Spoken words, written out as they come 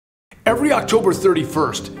Every October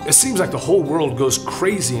 31st, it seems like the whole world goes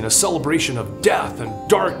crazy in a celebration of death and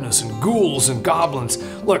darkness and ghouls and goblins.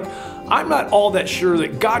 Look, I'm not all that sure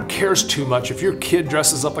that God cares too much if your kid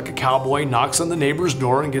dresses up like a cowboy, knocks on the neighbor's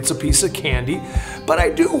door and gets a piece of candy, but I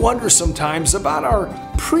do wonder sometimes about our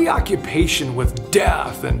preoccupation with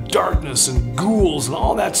death and darkness and ghouls and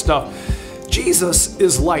all that stuff. Jesus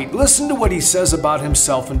is light. Listen to what he says about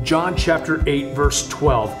himself in John chapter 8, verse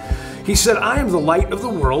 12. He said, "I am the light of the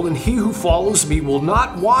world, and he who follows me will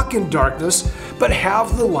not walk in darkness, but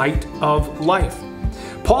have the light of life."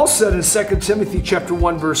 Paul said in 2 Timothy chapter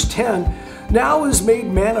 1, verse 10, "Now is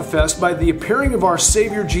made manifest by the appearing of our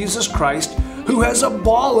Savior Jesus Christ, who has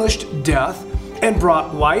abolished death and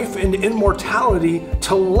brought life and immortality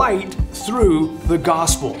to light through the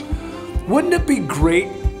gospel." Wouldn't it be great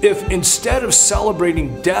if instead of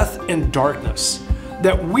celebrating death and darkness,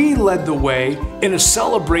 that we led the way in a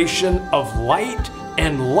celebration of light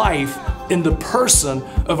and life in the person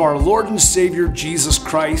of our Lord and Savior Jesus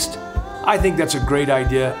Christ? I think that's a great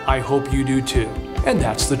idea. I hope you do too. And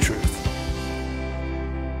that's the truth.